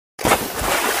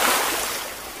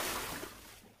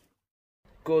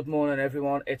Good morning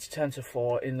everyone, it's 10 to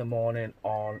 4 in the morning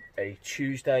on a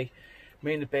Tuesday.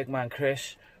 Me and the big man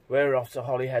Chris, we're off to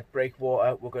Holyhead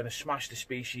Breakwater. We're going to smash the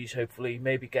species, hopefully,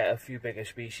 maybe get a few bigger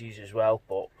species as well,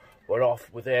 but we're off,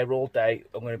 we're there all day.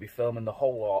 I'm going to be filming the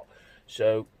whole lot,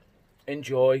 so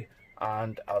enjoy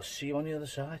and I'll see you on the other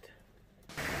side.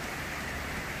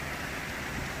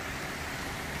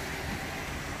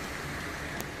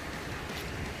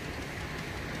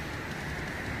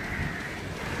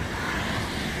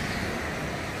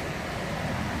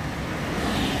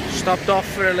 Stopped off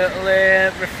for a little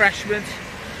refreshment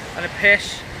and a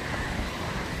piss.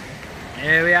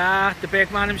 Here we are, the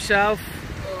big man himself.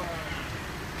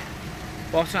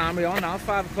 What time are we on now?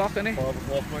 5 o'clock, isn't it? 5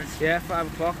 o'clock, mate. Yeah,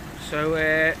 5 o'clock. So,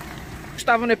 just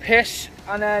having a piss,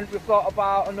 and then we've got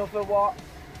about another, what,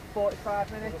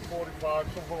 45 minutes? Another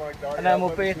 45, something like that. And then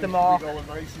we'll be at the mark. Going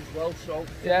nice as well, so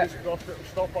yeah. We've got to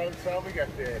stop by the time we get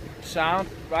there. Sound,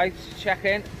 right, check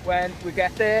in when we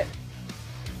get there.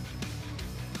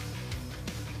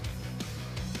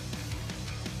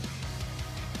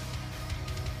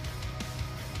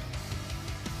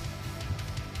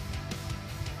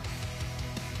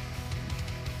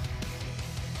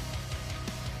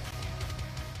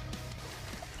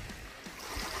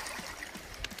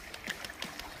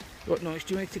 What noise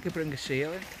do you make to bring a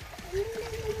seal in?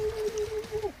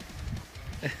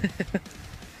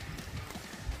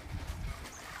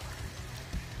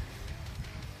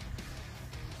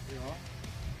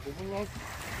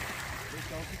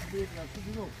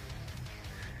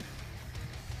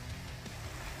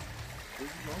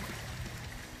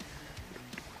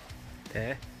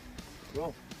 There.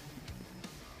 Well,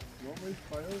 not made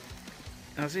fires.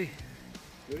 Has he?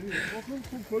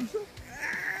 Come closer.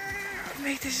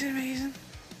 Mate, this is amazing.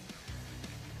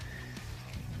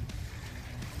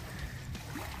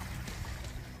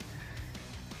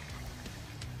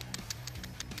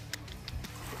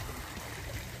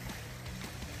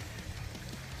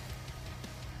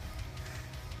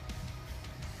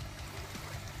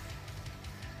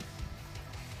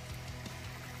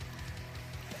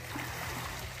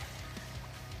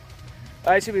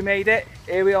 Right, so we made it.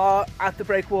 Here we are at the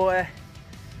breakwater.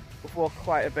 We've walked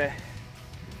quite a bit.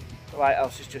 The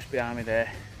lighthouse is just behind me there.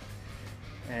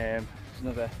 There's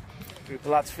another group of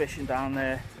lads fishing down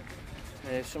there.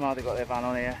 Somehow they got their van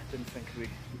on here. Didn't think we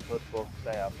could, but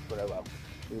they have. But oh well,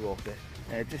 we walked it.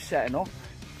 Just setting up.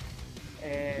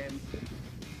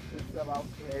 Just about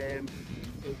I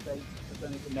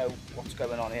don't even know what's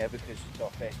going on here because it's our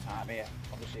first time here.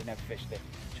 Obviously never fished it.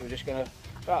 So we're just going to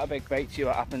throw out a big bait, see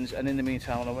what happens, and in the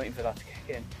meantime while I'm waiting for that to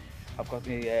kick in, I've got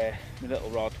my little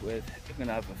rod with, I'm going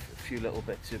to have a few little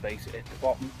bits of bait at the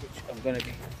bottom, which I'm going to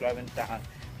be throwing down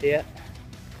here.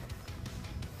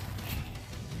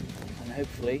 And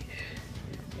hopefully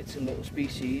get some little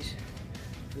species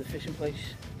for the fishing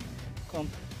place. Come.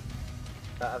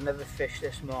 I've never fished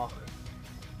this mark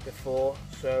before,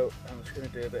 so I'm just going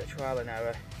to do a bit of trial and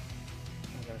error.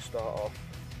 I'm going to start off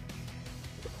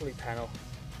with a pulley pennel.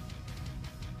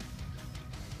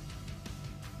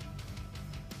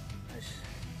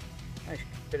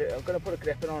 I'm going to put a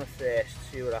gripping on it first,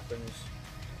 see what happens.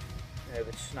 If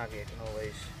it's snaggy, I can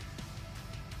always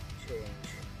change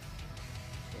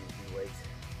the weight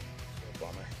to a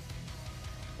bomber.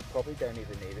 I probably don't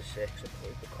even need a 6,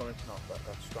 the current's not that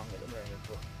strong at the moment,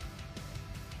 but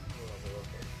we'll have a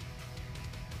look.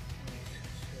 Right,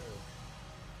 so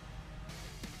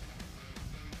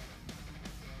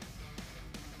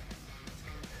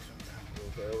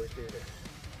sometimes I always do this.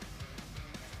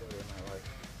 Story of my life.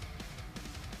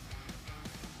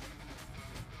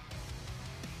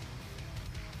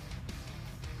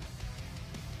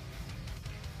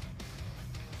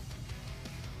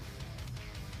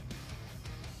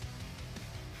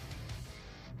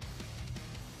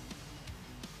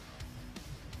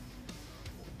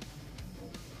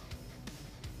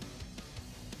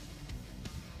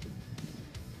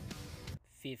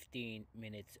 "15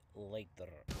 minutes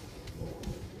later."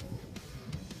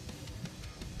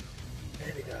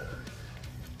 There we go.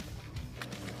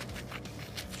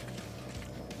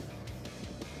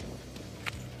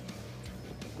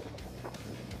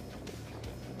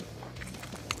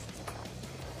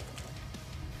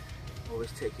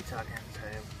 Always take your tag ends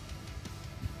home.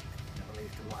 Never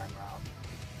leave the line out.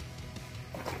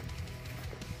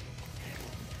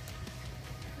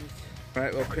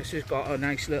 Right, well Chris has got a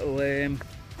nice little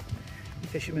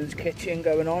fisherman's kitchen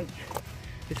going on.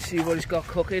 Let's see what he's got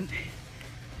cooking.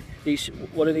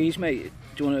 What are these, mate? Do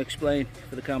you want to explain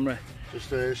for the camera?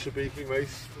 Just a sabiki, mate.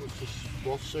 It's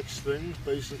just 6 things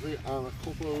basically, and a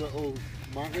couple of little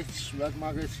maggots, red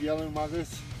maggots, yellow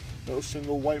maggots, Little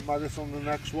single white maggot on the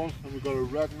next one, and we've got a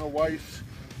red and a white,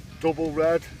 double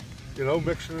red. You know,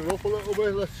 mixing it up a little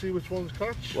bit. Let's see which ones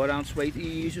catch. What ounce weight are you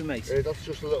using, mate? That's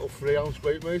just a little 3 ounce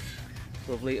weight, mate.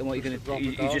 Lovely. And what you're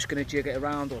just going to jig it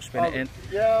around or spin it in?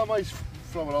 Yeah, I might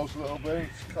throw it out a little bit,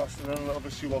 cast it in a little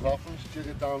bit, see what happens. Jig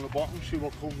it down the bottom, see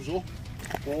what comes up.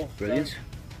 But, brilliant.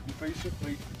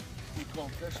 Basically, we've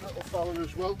got this little fella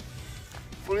as well.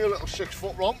 Only a little 6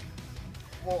 foot rod.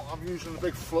 Well, I'm using a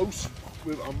big float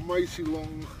with a mighty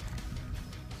long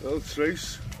little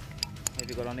trace. What have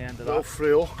you got on the end of little that?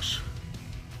 3 hooks.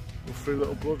 With 3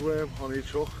 little bloodworm on each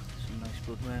hook. Some nice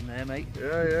bloodworm there, mate.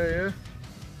 Yeah.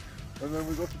 And then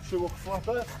we've got the 2 hook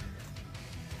flapper.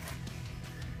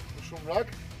 With some rag.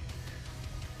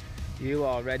 You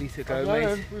are ready to go, and mate.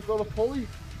 Then we've got a pulley,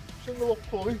 single hook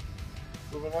pulley,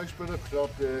 with a nice bit of crab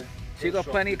there. So you've got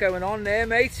plenty going on there,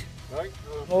 mate. Right.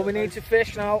 All we need to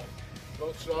fish now.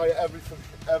 We'll try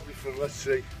everything, let's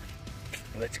see.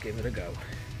 Let's give it a go.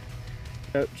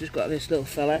 So, just got this little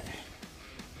fella.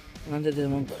 Landed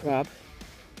him on crab.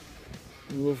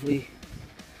 Lovely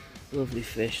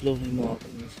fish, lovely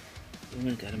markings. I'm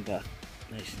going to get him back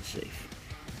nice and safe.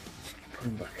 Just put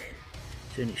him back.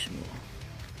 It's only small.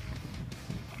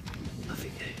 Off he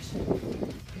goes.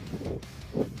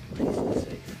 Nice and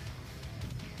safe.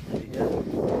 There we go.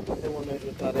 No one knows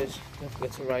what that is. Don't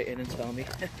forget to write in and tell me.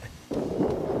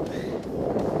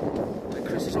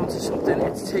 Chris is onto something.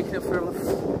 It's taking it for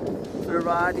a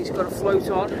ride. He's got a float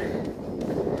on.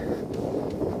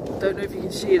 Don't know if you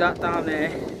can see that down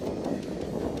there.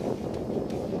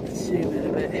 Let's zoom in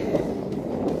a bit.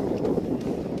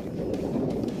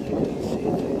 See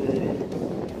it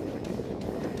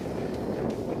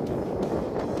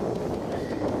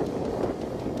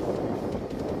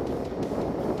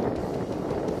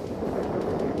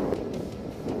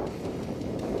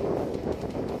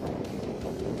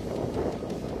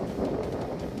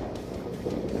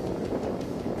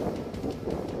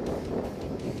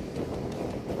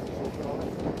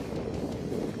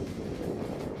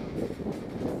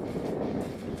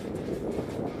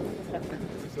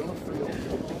through there.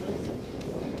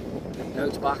 No,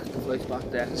 it's back. The float's back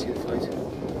there. I can see the float.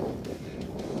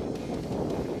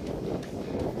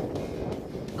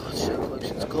 God, it's so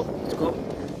close. It's come. It's come.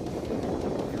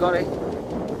 You got it.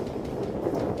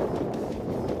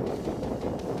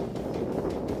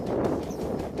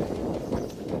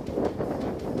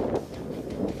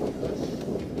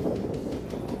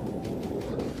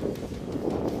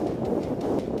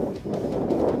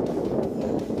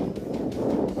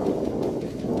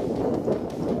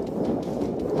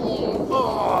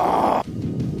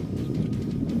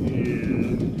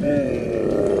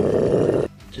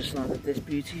 Just landed this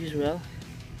beauty as well.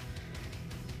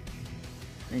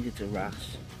 I think it's a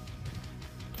wrasse.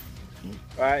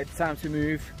 Right, it's time to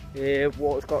move.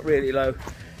 Water's got really low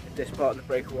at this part of the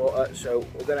breakwater, so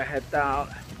we're going to head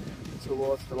down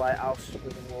towards the lighthouse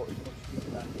where the water's much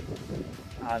deeper.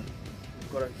 And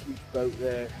we've got a huge boat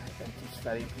there and keeps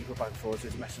ferrying people back and forth, so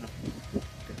it's messing up.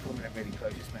 They're coming in really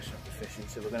close, it's messing up the fishing.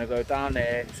 So we're going to go down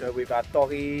there. So we've had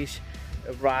doggies,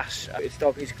 a wrasse. It's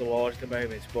doggies galore at the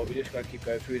moment, but we just got to keep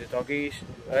going through the doggies.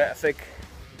 I think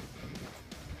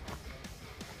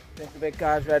the big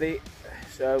guy's ready,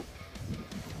 so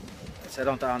let's head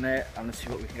on down there and let's see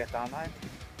what we can get down there.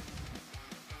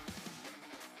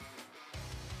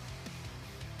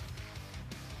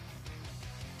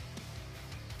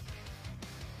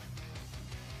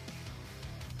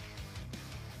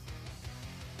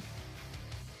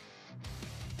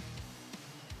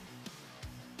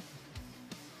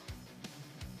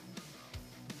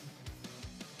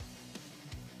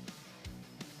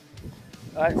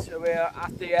 Right, so we are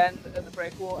at the end of the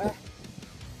breakwater.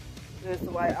 There's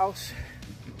the lighthouse.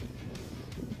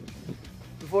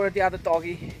 We've already had a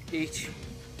doggy each.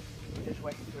 We're just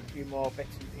waiting for a few more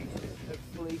bits and pieces.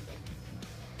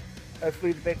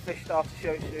 Hopefully the big fish start to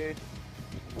show soon.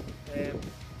 The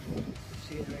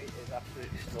scenery is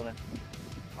absolutely stunning.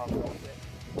 Can't believe it.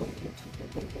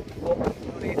 But we're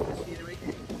not here for the scenery,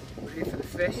 we're here for the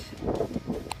fish.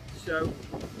 So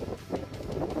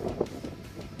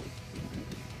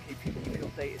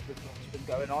updated with what's been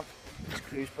going on. This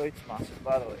cruise boat's massive,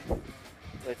 by the way.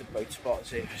 There's a boat spotters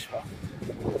here as well.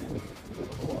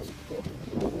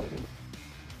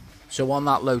 So on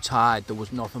that low tide there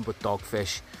was nothing but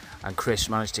dogfish, and Chris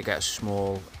managed to get a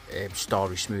small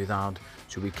starry smoothhound,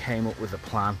 so we came up with a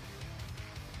plan.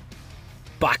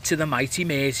 Back to the Mighty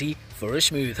Mersey for a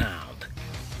smoothhound.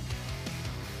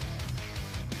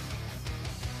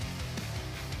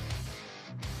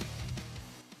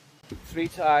 Three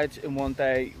tides in one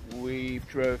day. We've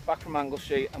drove back from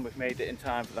Anglesea and we've made it in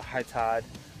time for the high tide.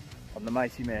 on the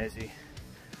Mighty Mersey.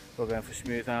 We're going for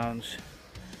smooth hounds.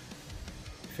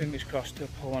 Fingers crossed to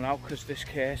pull one out because this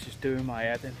case is doing my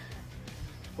head in.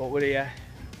 But we're here,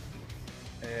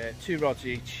 2 rods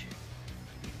each.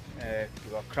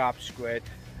 We've got crab, squid,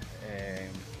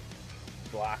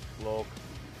 black, lug,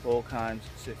 all kinds.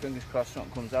 So fingers crossed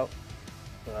something comes out.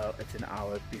 Well, it's an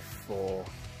hour before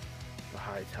the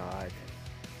high tide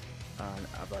and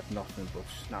I've had nothing but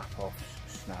snap-offs,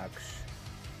 snags,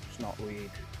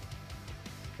 snotweed.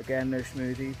 Again, no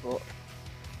smoothie, but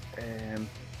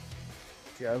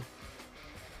Joe,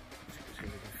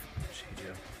 see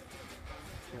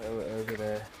Joe over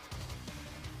there,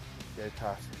 Joe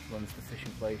Cat runs the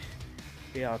fishing place.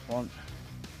 He had one.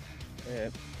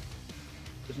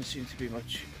 Doesn't seem to be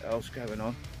much else going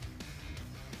on,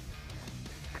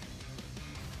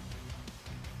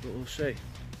 but we'll see.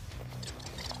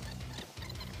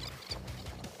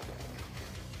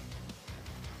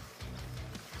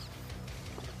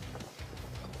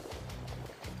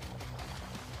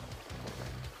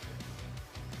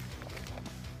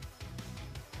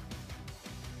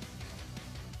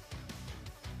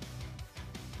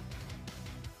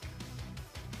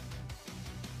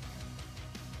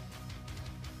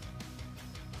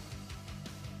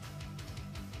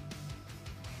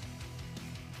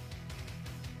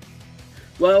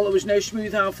 Well, there was no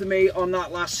smooth hound for me on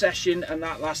that last session and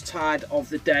that last tide of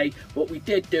the day, but we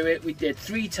did do it. We did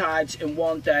 3 tides in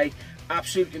one day,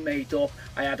 absolutely made up.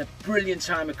 I had a brilliant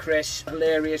time with Chris,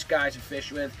 hilarious guy to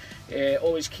fish with,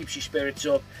 always keeps your spirits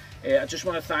up. I just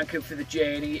want to thank him for the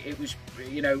journey. It was,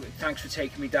 you know, thanks for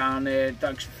taking me down there,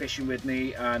 thanks for fishing with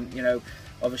me, and, you know,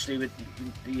 obviously with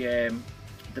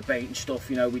the bait and stuff,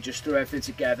 you know, we just threw everything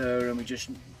together and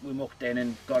we mucked in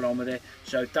and got on with it.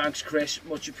 So thanks Chris,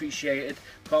 much appreciated.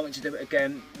 Can't wait to do it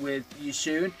again with you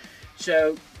soon.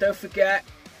 So don't forget,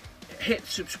 hit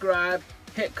subscribe,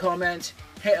 hit comment,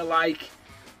 hit a like.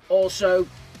 Also,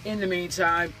 in the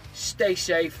meantime, stay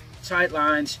safe, tight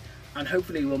lines, and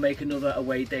hopefully we'll make another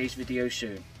Away Days video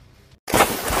soon.